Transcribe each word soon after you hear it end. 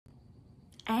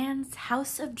Anne's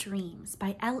House of Dreams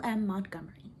by L.M.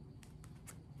 Montgomery.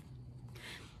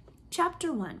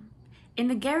 Chapter 1. In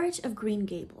the Garret of Green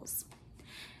Gables.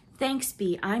 "Thanks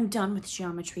be, I'm done with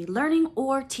geometry, learning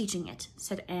or teaching it,"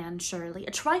 said Anne surely,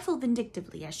 a trifle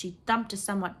vindictively, as she dumped a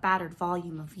somewhat battered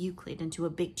volume of Euclid into a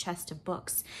big chest of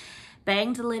books,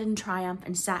 banged the lid in triumph,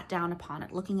 and sat down upon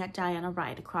it, looking at Diana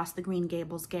Wright across the Green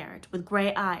Gables garret, with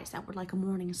grey eyes that were like a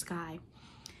morning sky.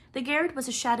 The garret was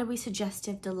a shadowy,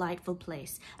 suggestive, delightful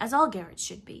place, as all garrets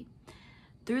should be.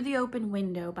 Through the open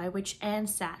window by which Anne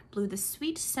sat blew the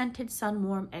sweet, scented,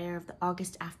 sun-warm air of the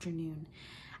August afternoon.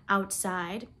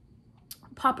 Outside,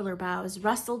 poplar boughs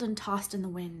rustled and tossed in the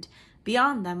wind.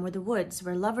 Beyond them were the woods,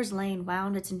 where Lover's Lane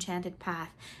wound its enchanted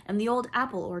path, and the old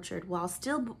apple orchard,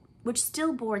 which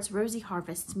still bore its rosy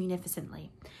harvests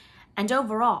munificently. And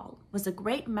over all was a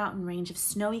great mountain range of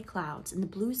snowy clouds in the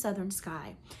blue southern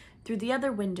sky. Through the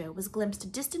other window was glimpsed a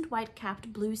distant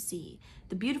white-capped blue sea,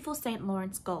 the beautiful St.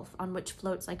 Lawrence Gulf, on which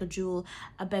floats like a jewel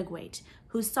a begweit,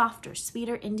 whose softer,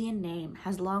 sweeter Indian name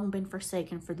has long been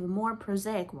forsaken for the more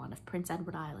prosaic one of Prince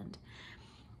Edward Island.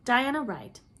 Diana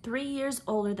Wright, 3 years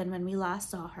older than when we last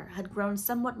saw her, had grown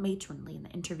somewhat matronly in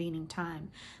the intervening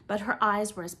time, but her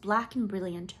eyes were as black and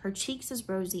brilliant, her cheeks as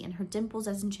rosy, and her dimples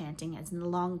as enchanting as in the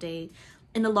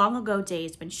long ago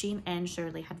days when she and Anne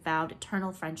Shirley had vowed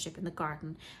eternal friendship in the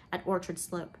garden at Orchard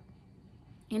Slope.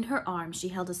 In her arms she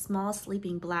held a small,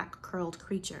 sleeping, black, curled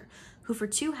creature, who for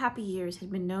 2 happy years had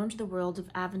been known to the world of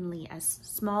Avonlea as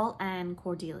Small Anne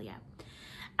Cordelia.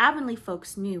 Avonlea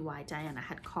folks knew why Diana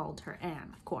had called her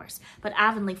Anne, of course, but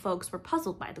Avonlea folks were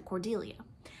puzzled by the Cordelia.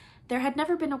 There had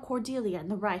never been a Cordelia in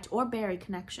the Wright or Barry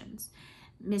connections.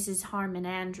 Mrs. Harmon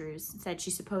Andrews said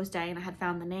she supposed Diana had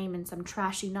found the name in some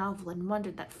trashy novel and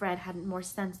wondered that Fred hadn't more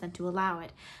sense than to allow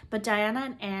it, but Diana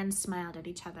and Anne smiled at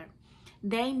each other.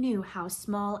 They knew how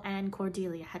Small Anne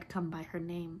Cordelia had come by her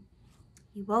name.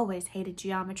 "You always hated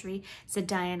geometry," said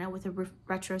Diana with a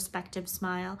retrospective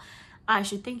smile. "I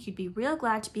should think you'd be real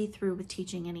glad to be through with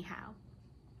teaching anyhow."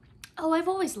 "Oh, I've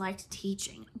always liked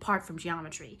teaching, apart from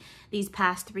geometry. These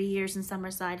past 3 years in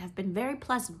Summerside have been very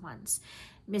pleasant ones.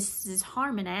 Mrs.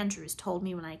 Harmon Andrews told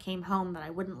me when I came home that I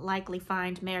wouldn't likely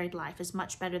find married life as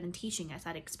much better than teaching as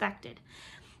I'd expected.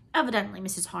 Evidently,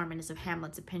 Mrs. Harmon is of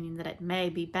Hamlet's opinion that it may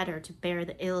be better to bear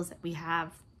the ills that we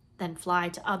have than fly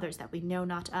to others that we know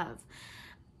not of."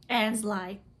 Anne's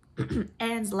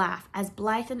laugh, as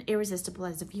blithe and irresistible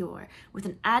as of yore, with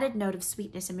an added note of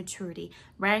sweetness and maturity,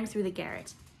 rang through the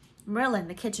garret. Marilla in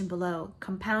the kitchen below,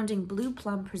 compounding blue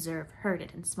plum preserve, heard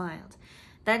it and smiled,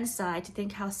 then sighed to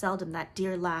think how seldom that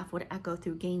dear laugh would echo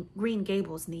through Green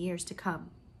Gables in the years to come.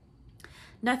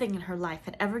 Nothing in her life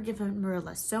had ever given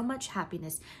Marilla so much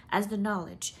happiness as the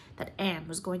knowledge that Anne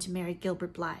was going to marry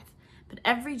Gilbert Blythe, but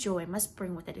every joy must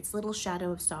bring with it its little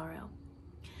shadow of sorrow.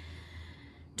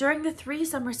 During the 3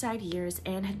 Summerside years,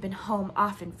 Anne had been home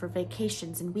often for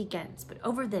vacations and weekends, but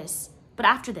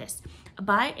after this, a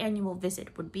biannual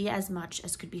visit would be as much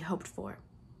as could be hoped for.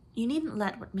 "You needn't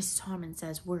let what Mrs. Harmon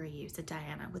says worry you," said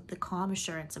Diana, with the calm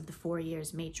assurance of the 4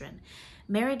 years matron.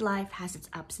 "Married life has its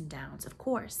ups and downs, of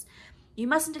course. You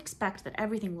mustn't expect that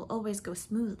everything will always go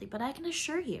smoothly, but I can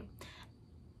assure you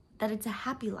that it's a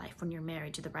happy life when you're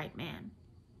married to the right man."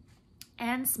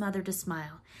 Anne smothered a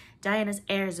smile. Diana's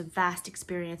airs of vast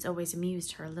experience always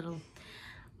amused her a little.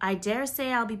 "I dare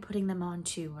say I'll be putting them on,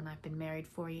 too, when I've been married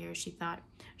 4 years, she thought.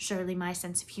 "Surely my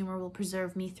sense of humor will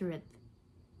preserve me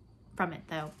from it,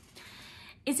 though."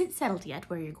 "Is it settled yet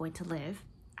where you're going to live?"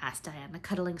 asked Diana,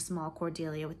 cuddling Small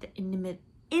Cordelia with the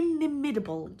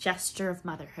inimitable gesture of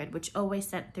motherhood which always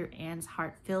sent through Anne's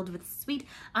heart, filled with sweet,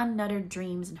 unuttered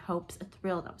dreams and hopes, a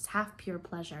thrill that was half pure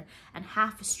pleasure and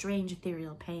half a strange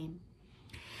ethereal pain.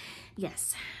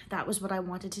 "Yes, that was what I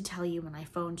wanted to tell you when I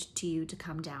phoned to you to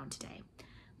come down today.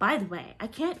 By the way, I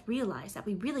can't realize that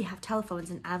we really have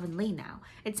telephones in Avonlea now.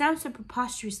 It sounds so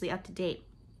preposterously up-to-date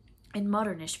and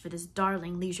modernish for this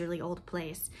darling, leisurely old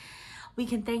place." "We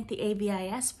can thank the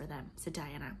AVIS for them," said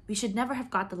Diana. "We should never have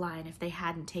got the line if they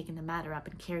hadn't taken the matter up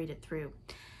and carried it through.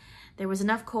 There was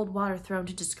enough cold water thrown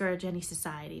to discourage any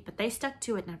society, but they stuck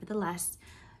to it nevertheless.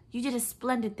 You did a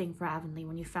splendid thing for Avonlea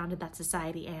when you founded that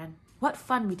society, Anne. What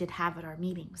fun we did have at our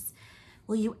meetings.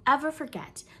 Will you ever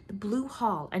forget the Blue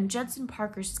Hall and Judson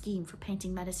Parker's scheme for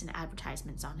painting medicine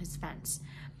advertisements on his fence?"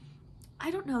 "I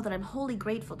don't know that I'm wholly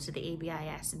grateful to the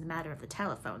ABIS in the matter of the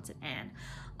telephone," said Anne.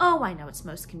 "Oh, I know it's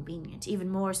most convenient, even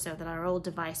more so than our old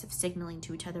device of signaling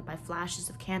to each other by flashes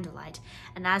of candlelight.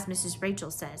 And as Mrs.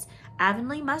 Rachel says,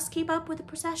 Avonlea must keep up with the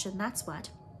procession, that's what.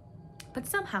 But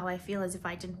somehow I feel as if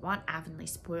I didn't want Avonlea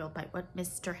spoiled by what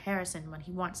Mr. Harrison, when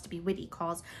he wants to be witty,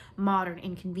 calls modern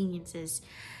inconveniences.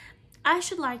 I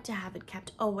should like to have it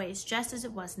kept always just as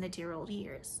it was in the dear old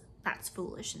years. That's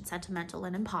foolish and sentimental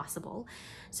and impossible,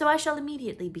 so I shall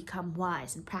immediately become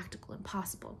wise and practical and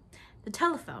possible. The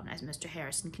telephone, as Mr.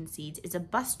 Harrison concedes, is a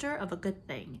buster of a good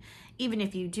thing, even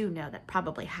if you do know that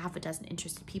probably half a dozen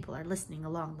interested people are listening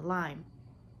along the line.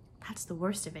 That's the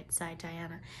worst of it, sighed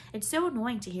Diana. It's so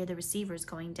annoying to hear the receivers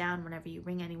going down whenever you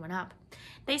ring anyone up.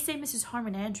 They say Mrs.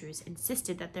 Harmon Andrews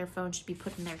insisted that their phone should be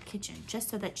put in their kitchen just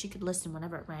so that she could listen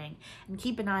whenever it rang and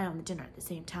keep an eye on the dinner at the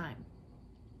same time.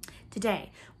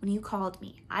 Today, when you called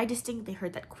me, I distinctly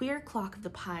heard that queer clock of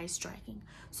the Pyes striking,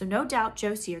 so no doubt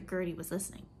Josie or Gertie was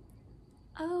listening.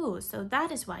 Oh, so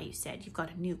that is why you said you've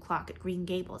got a new clock at Green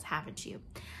Gables, haven't you?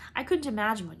 I couldn't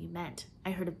imagine what you meant.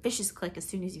 I heard a vicious click as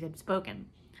soon as you had spoken.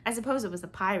 I suppose it was the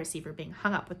pie receiver being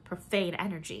hung up with profane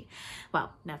energy.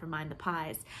 Well, never mind the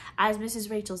pies. As Mrs.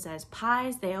 Rachel says,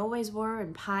 pies they always were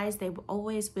and pies they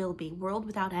always will be, world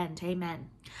without end, amen.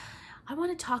 I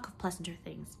want to talk of pleasanter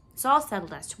things. It's all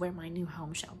settled as to where my new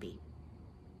home shall be.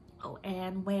 Oh,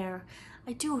 Anne, where?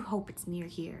 I do hope it's near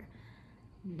here.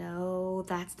 No,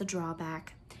 that's the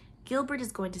drawback. Gilbert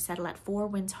is going to settle at Four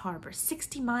Winds Harbor,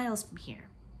 60 miles from here.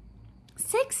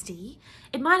 60?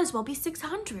 It might as well be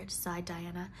 600, sighed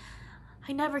Diana.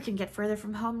 I never can get further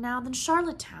from home now than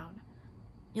Charlottetown.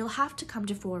 You'll have to come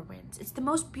to Four Winds. It's the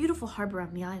most beautiful harbor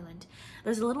on the island.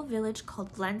 There's a little village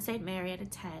called Glen St. Mary at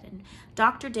its head, and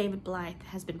Dr. David Blythe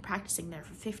has been practicing there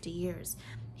for 50 years.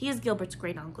 He is Gilbert's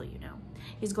great-uncle, you know.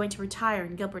 He's going to retire,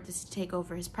 and Gilbert is to take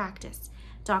over his practice.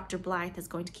 Dr. Blythe is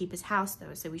going to keep his house,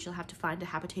 though, so we shall have to find a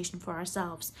habitation for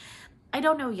ourselves. I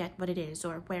don't know yet what it is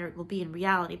or where it will be in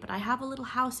reality, but I have a little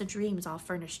house of dreams all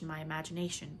furnished in my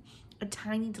imagination. A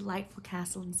tiny, delightful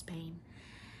castle in Spain.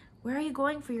 Where are you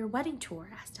going for your wedding tour?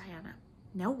 Asked Diana.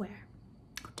 Nowhere.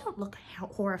 Don't look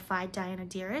horrified, Diana,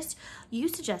 dearest. You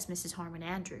suggest Mrs. Harmon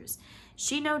Andrews.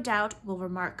 She no doubt will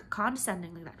remark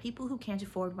condescendingly that people who can't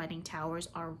afford wedding towers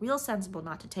are real sensible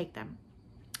not to take them.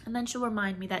 And then she'll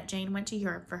remind me that Jane went to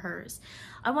Europe for hers.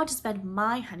 I want to spend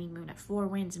my honeymoon at Four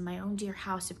Winds in my own dear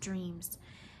house of dreams.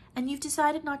 And you've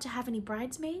decided not to have any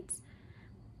bridesmaids?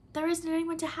 There isn't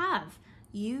anyone to have.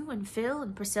 You and Phil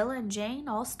and Priscilla and Jane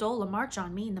all stole a march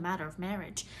on me in the matter of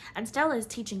marriage, and Stella is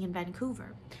teaching in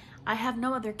Vancouver. I have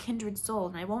no other kindred soul,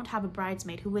 and I won't have a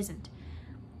bridesmaid who isn't.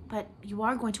 But you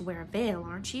are going to wear a veil,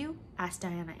 aren't you? Asked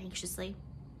Diana anxiously.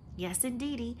 Yes,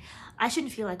 indeedy. I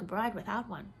shouldn't feel like a bride without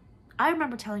one. I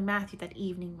remember telling Matthew that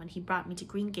evening when he brought me to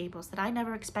Green Gables that I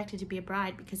never expected to be a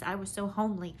bride because I was so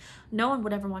homely. No one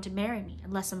would ever want to marry me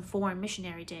unless some foreign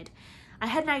missionary did. I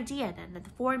had an idea then that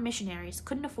the foreign missionaries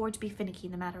couldn't afford to be finicky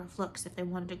in the matter of looks if they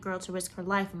wanted a girl to risk her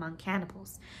life among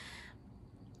cannibals.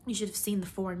 You should have seen the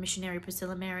foreign missionary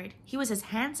Priscilla married. He was as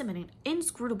handsome and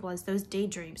inscrutable as those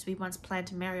daydreams we once planned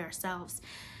to marry ourselves.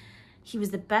 He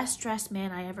was the best-dressed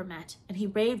man I ever met, and he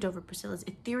raved over Priscilla's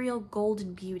ethereal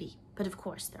golden beauty. But of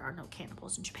course, there are no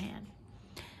cannibals in Japan.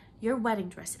 Your wedding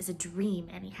dress is a dream,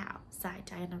 anyhow, sighed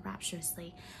Diana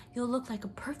rapturously. You'll look like a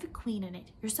perfect queen in it.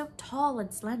 You're so tall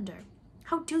and slender.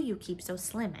 How do you keep so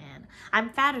slim, Anne? I'm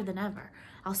fatter than ever.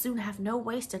 I'll soon have no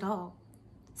waist at all.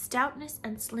 Stoutness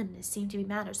and slimness seem to be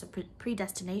matters of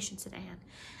predestination, said Anne.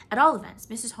 At all events,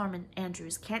 Mrs. Harmon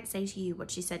Andrews can't say to you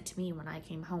what she said to me when I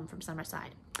came home from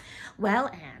Summerside. Well,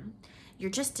 Anne, you're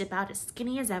just about as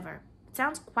skinny as ever. It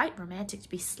sounds quite romantic to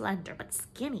be slender, but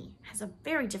skinny has a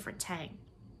very different tang.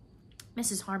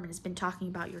 Mrs. Harmon has been talking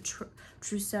about your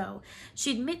trousseau.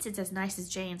 She admits it's as nice as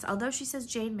Jane's, although she says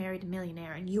Jane married a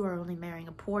millionaire and you are only marrying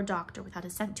a poor doctor without a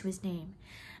cent to his name.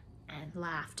 Anne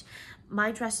laughed.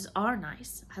 My dresses are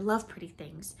nice. I love pretty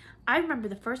things. I remember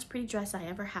the first pretty dress I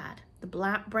ever had, the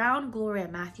brown Gloria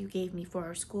Matthew gave me for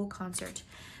our school concert.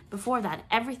 Before that,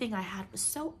 everything I had was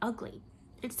so ugly.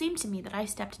 It seemed to me that I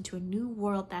stepped into a new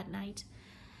world that night.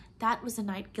 That was the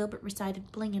night Gilbert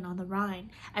recited Blingen on the Rhine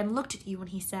and looked at you when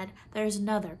he said, there is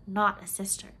another, not a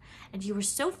sister. And you were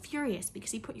so furious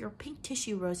because he put your pink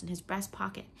tissue rose in his breast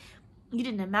pocket. You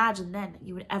didn't imagine then that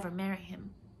you would ever marry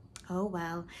him. Oh,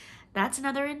 well, that's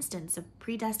another instance of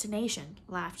predestination,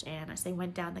 laughed Anne as they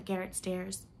went down the garret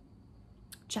stairs.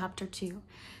 Chapter 2.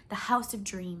 The House of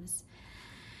Dreams.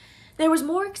 There was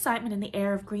more excitement in the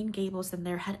air of Green Gables than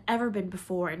there had ever been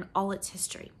before in all its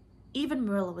history. Even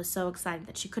Marilla was so excited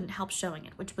that she couldn't help showing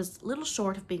it, which was little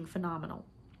short of being phenomenal.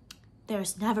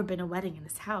 There's never been a wedding in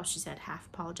this house, she said half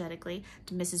apologetically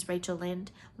to Mrs. Rachel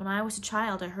Lynde. When I was a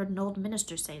child, I heard an old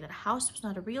minister say that a house was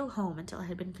not a real home until it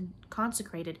had been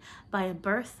consecrated by a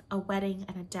birth, a wedding,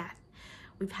 and a death.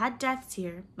 We've had deaths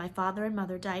here. My father and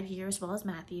mother died here as well as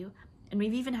Matthew. And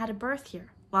we've even had a birth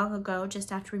here. Long ago,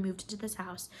 just after we moved into this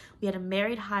house, we had a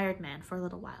married hired man for a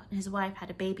little while, and his wife had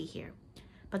a baby here.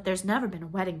 but there's never been a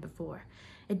wedding before.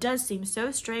 It does seem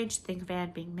so strange to think of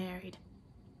Anne being married.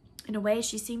 In a way,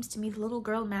 she seems to me the little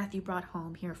girl Matthew brought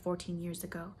home here 14 years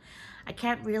ago. I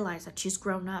can't realize that she's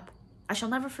grown up. I shall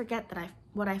never forget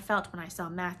what I felt when I saw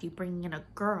Matthew bringing in a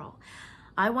girl.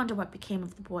 I wonder what became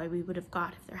of the boy we would have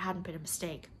got if there hadn't been a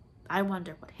mistake. I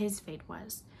wonder what his fate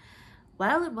was."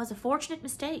 "Well, it was a fortunate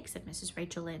mistake," said Mrs.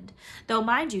 Rachel Lynde. "Though,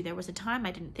 mind you, there was a time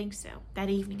I didn't think so. That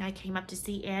evening I came up to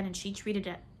see Anne, and she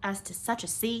treated us to such a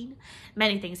scene.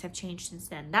 Many things have changed since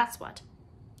then, that's what."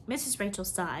 Mrs. Rachel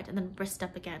sighed, and then brisked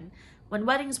up again. When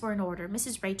weddings were in order,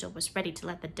 Mrs. Rachel was ready to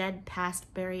let the dead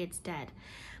past bury its dead.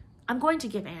 "I'm going to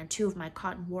give Anne 2 of my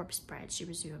cotton warp spreads," she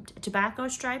resumed, "a tobacco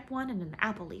stripe one and an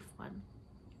apple leaf one.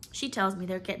 She tells me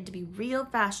they're getting to be real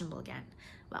fashionable again.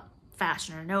 Well,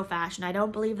 fashion or no fashion, I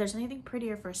don't believe there's anything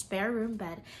prettier for a spare room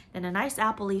bed than a nice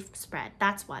apple leaf spread,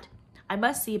 that's what. I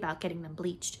must see about getting them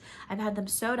bleached. I've had them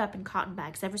sewed up in cotton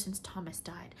bags ever since Thomas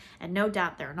died, and no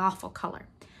doubt they're an awful color.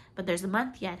 But there's a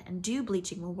month yet, and dew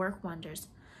bleaching will work wonders."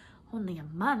 "Only a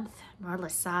month?" Marilla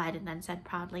sighed and then said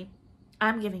proudly,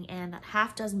 "I'm giving Anne that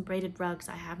half-dozen braided rugs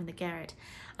I have in the garret.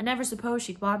 I never supposed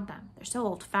she'd want them. They're so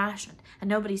old-fashioned, and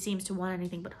nobody seems to want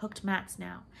anything but hooked mats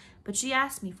now. But she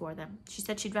asked me for them. She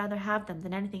said she'd rather have them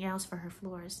than anything else for her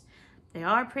floors. They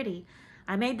are pretty.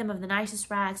 I made them of the nicest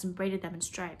rags and braided them in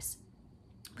stripes.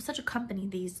 It was such a company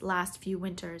these last few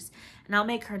winters, and I'll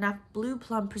make her enough blue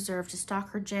plum preserve to stock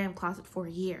her jam closet for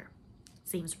a year.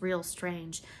 Seems real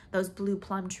strange. Those blue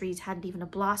plum trees hadn't even a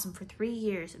blossom for 3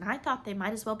 years, and I thought they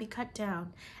might as well be cut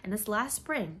down. And this last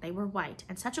spring they were white,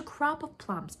 and such a crop of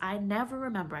plums I never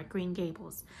remember at Green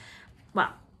Gables.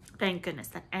 Well, thank goodness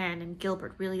that Anne and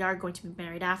Gilbert really are going to be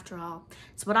married after all.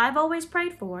 It's what I've always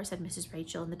prayed for," said Mrs.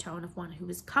 Rachel in the tone of one who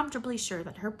is comfortably sure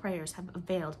that her prayers have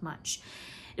availed much.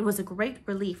 It was a great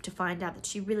relief to find out that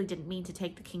she really didn't mean to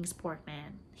take the Kingsport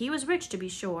man. He was rich, to be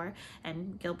sure,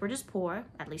 and Gilbert is poor,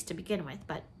 at least to begin with,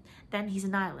 but then he's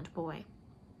an island boy.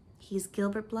 "He's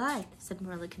Gilbert Blythe," said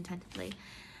Marilla contentedly.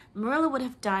 Marilla would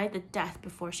have died the death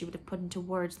before she would have put into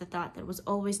words the thought that was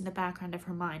always in the background of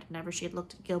her mind whenever she had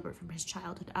looked at Gilbert from his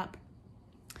childhood up.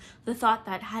 The thought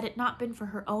that, had it not been for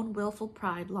her own willful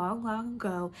pride long, long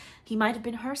ago, he might have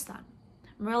been her son.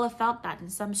 Marilla felt that in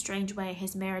some strange way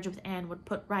his marriage with Anne would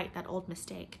put right that old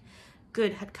mistake.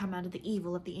 Good had come out of the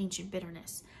evil of the ancient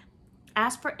bitterness.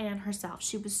 As for Anne herself,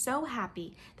 she was so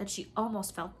happy that she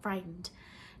almost felt frightened.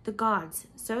 The gods,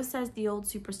 so says the old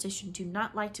superstition, do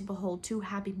not like to behold 2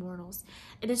 happy mortals.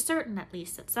 It is certain, at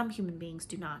least, that some human beings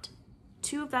do not.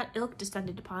 2 of that ilk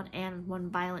descended upon Anne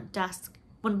one violet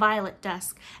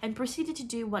dusk, and proceeded to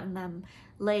do what in them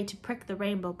lay to prick the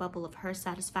rainbow bubble of her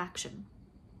satisfaction.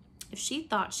 If she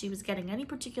thought she was getting any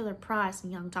particular prize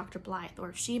in young Dr. Blythe, or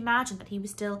if she imagined that he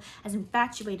was still as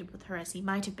infatuated with her as he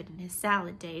might have been in his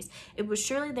salad days, it was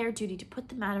surely their duty to put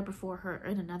the matter before her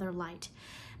in another light.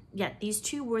 Yet these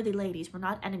 2 worthy ladies were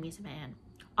not enemies of Anne.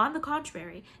 On the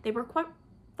contrary, they were quite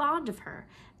fond of her,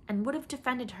 and would have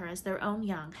defended her as their own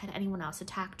young had anyone else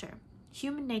attacked her.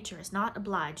 Human nature is not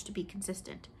obliged to be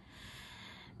consistent.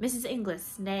 Mrs.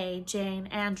 Inglis, née Jane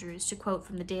Andrews, to quote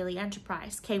from the Daily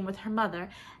Enterprise, came with her mother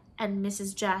and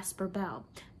Mrs. Jasper Bell,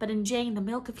 but in Jane the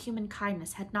milk of human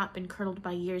kindness had not been curdled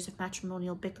by years of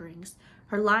matrimonial bickerings.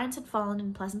 Her lines had fallen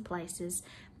in pleasant places.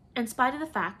 In spite of the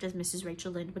fact, as Mrs.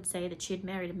 Rachel Lynde would say, that she had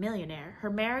married a millionaire, her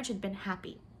marriage had been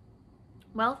happy.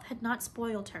 Wealth had not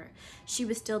spoiled her. She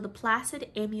was still the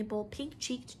placid, amiable,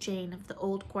 pink-cheeked Jane of the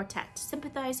old quartet,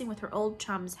 sympathizing with her old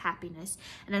chum's happiness,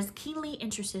 and as keenly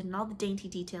interested in all the dainty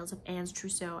details of Anne's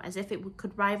trousseau as if it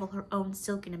could rival her own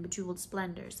silken and bejeweled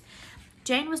splendors.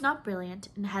 Jane was not brilliant,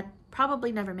 and had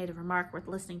probably never made a remark worth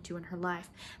listening to in her life,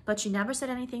 but she never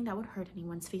said anything that would hurt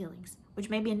anyone's feelings,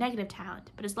 which may be a negative talent,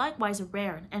 but is likewise a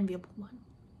rare and enviable one.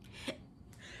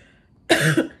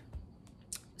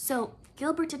 "So,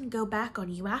 Gilbert didn't go back on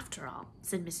you after all,"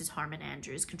 said Mrs. Harmon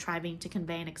Andrews, contriving to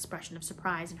convey an expression of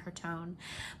surprise in her tone.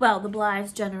 "Well, the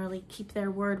Blythes generally keep their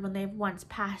word when they've once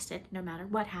passed it, no matter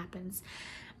what happens.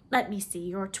 Let me see,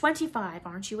 you're 25,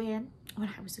 aren't you, Anne? When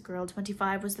I was a girl,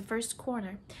 25 was the first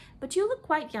corner. But you look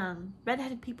quite young.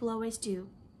 Red-headed people always do."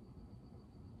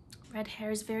 "Red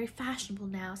hair is very fashionable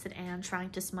now," said Anne, trying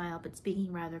to smile, but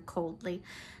speaking rather coldly.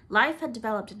 Life had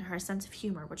developed in her a sense of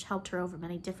humor which helped her over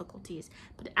many difficulties,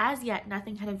 but as yet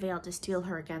nothing had availed to steel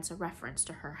her against a reference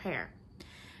to her hair.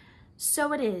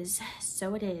 So it is,"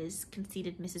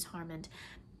 conceded Mrs. Harmon.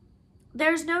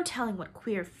 "There's no telling what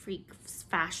queer freaks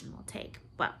fashion will take.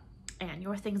 Well, Anne,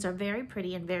 your things are very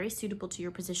pretty and very suitable to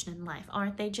your position in life,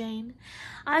 aren't they, Jane?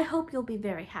 I hope you'll be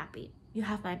very happy. You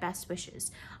have my best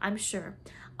wishes. I'm sure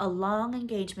a long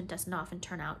engagement doesn't often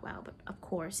turn out well, but of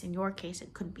course, in your case,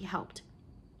 it couldn't be helped."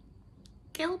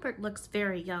 Gilbert looks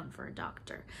very young for a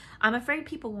doctor. I'm afraid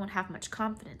people won't have much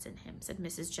confidence in him, said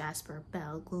Mrs. Jasper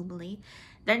Bell gloomily.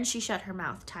 Then she shut her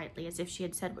mouth tightly, as if she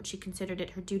had said what she considered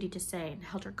it her duty to say, and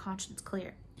held her conscience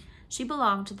clear. She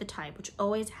belonged to the type which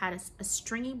always had a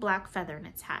stringy black feather in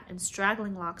its hat and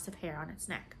straggling locks of hair on its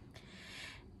neck.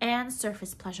 Anne's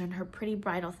surface pleasure in her pretty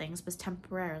bridal things was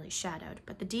temporarily shadowed,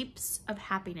 but the deeps of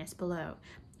happiness below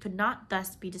could not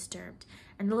thus be disturbed,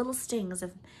 and the little stings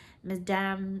of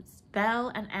Mesdames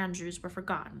Bell and Andrews were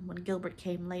forgotten when Gilbert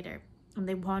came later, and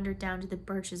they wandered down to the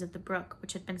birches of the brook,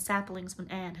 which had been saplings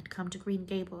when Anne had come to Green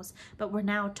Gables, but were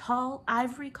now tall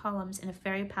ivory columns in a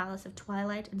fairy palace of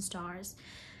twilight and stars.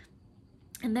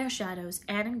 In their shadows,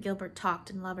 Anne and Gilbert talked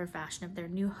in lover fashion of their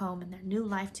new home and their new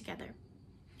life together.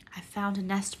 "I've found a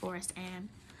nest for us, Anne."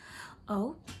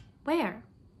 "Oh, where?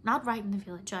 Not right in the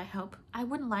village, I hope. I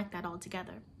wouldn't like that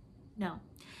altogether." "No,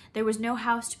 there was no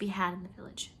house to be had in the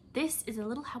village. This is a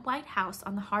little white house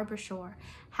on the harbor shore,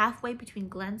 halfway between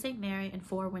Glen St. Mary and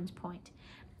Four Winds Point.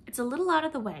 It's a little out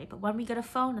of the way, but when we get a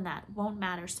phone and that, it won't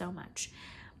matter so much.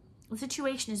 The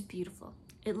situation is beautiful.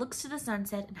 It looks to the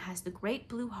sunset and has the great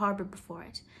blue harbor before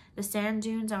it. The sand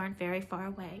dunes aren't very far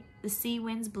away. The sea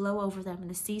winds blow over them and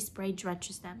the sea spray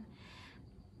drenches them.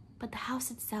 But the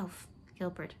house itself,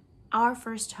 Gilbert, our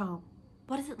first home,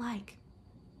 what is it like?"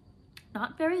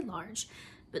 "Not very large,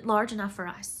 but large enough for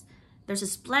us. There's a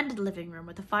splendid living room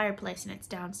with a fireplace in it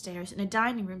downstairs, and a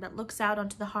dining room that looks out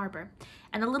onto the harbor,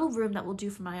 and a little room that will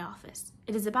do for my office.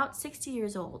 It is about 60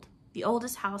 years old, the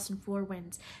oldest house in Four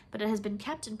Winds, but it has been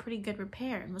kept in pretty good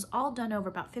repair and was all done over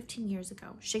about 15 years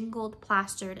ago, shingled,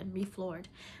 plastered, and refloored.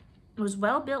 It was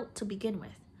well built to begin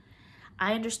with.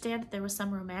 I understand that there was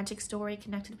some romantic story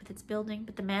connected with its building,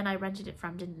 but the man I rented it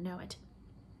from didn't know it.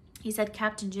 He said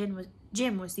Captain Jim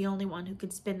was the only one who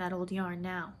could spin that old yarn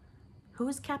now." "Who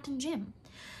is Captain Jim?"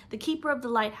 "The keeper of the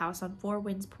lighthouse on Four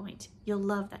Winds Point. You'll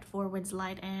love that Four Winds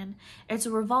light, Anne. It's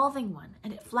a revolving one,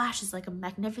 and it flashes like a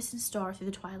magnificent star through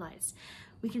the twilights.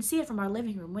 We can see it from our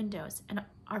living room windows and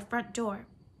our front door."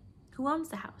 "Who owns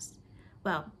the house?"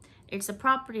 "Well, it's the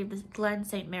property of the Glen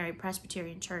St. Mary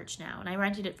Presbyterian Church now, and I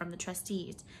rented it from the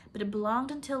trustees, but it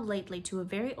belonged until lately to a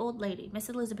very old lady, Miss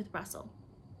Elizabeth Russell.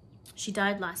 She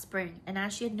died last spring, and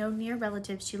as she had no near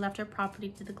relatives, she left her property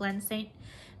to the Glen St.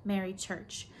 Mary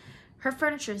Church. Her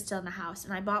furniture is still in the house,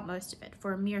 and I bought most of it,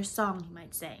 for a mere song, you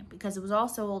might say, because it was all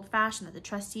so old-fashioned that the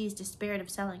trustees despaired of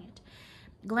selling it.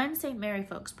 Glen St. Mary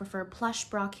folks prefer plush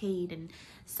brocade and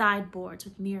sideboards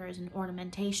with mirrors and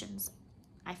ornamentations,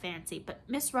 I fancy, but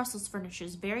Miss Russell's furniture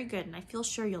is very good, and I feel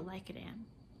sure you'll like it, Anne."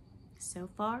 "So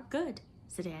far, good,"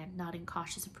 said Anne, nodding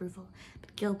cautious approval.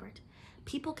 "But Gilbert,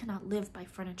 people cannot live by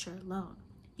furniture alone.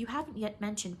 You haven't yet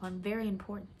mentioned one very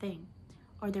important thing.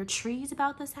 Are there trees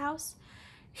about this house?"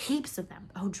 "Heaps of them.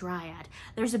 Oh, Dryad.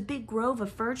 There's a big grove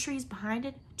of fir trees behind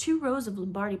it, 2 rows of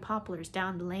Lombardy poplars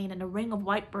down the lane, and a ring of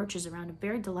white birches around a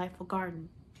very delightful garden.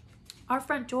 Our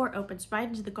front door opens right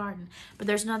into the garden, but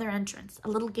there's another entrance, a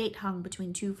little gate hung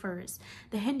between 2 firs.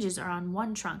 The hinges are on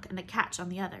one trunk and the catch on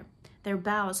the other. Their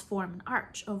boughs form an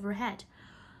arch overhead.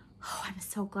 Oh, I'm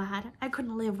so glad. I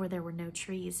couldn't live where there were no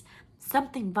trees.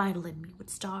 Something vital in me would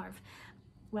starve.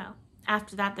 Well,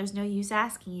 after that, there's no use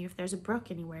asking you if there's a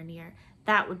brook anywhere near.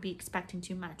 That would be expecting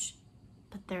too much.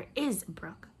 But there is a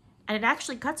brook, and it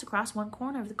actually cuts across one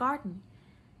corner of the garden."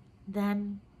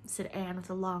 "Then," said Anne with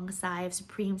a long sigh of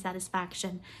supreme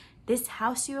satisfaction, "this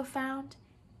house you have found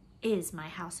is my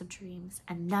house of dreams,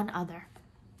 and none other."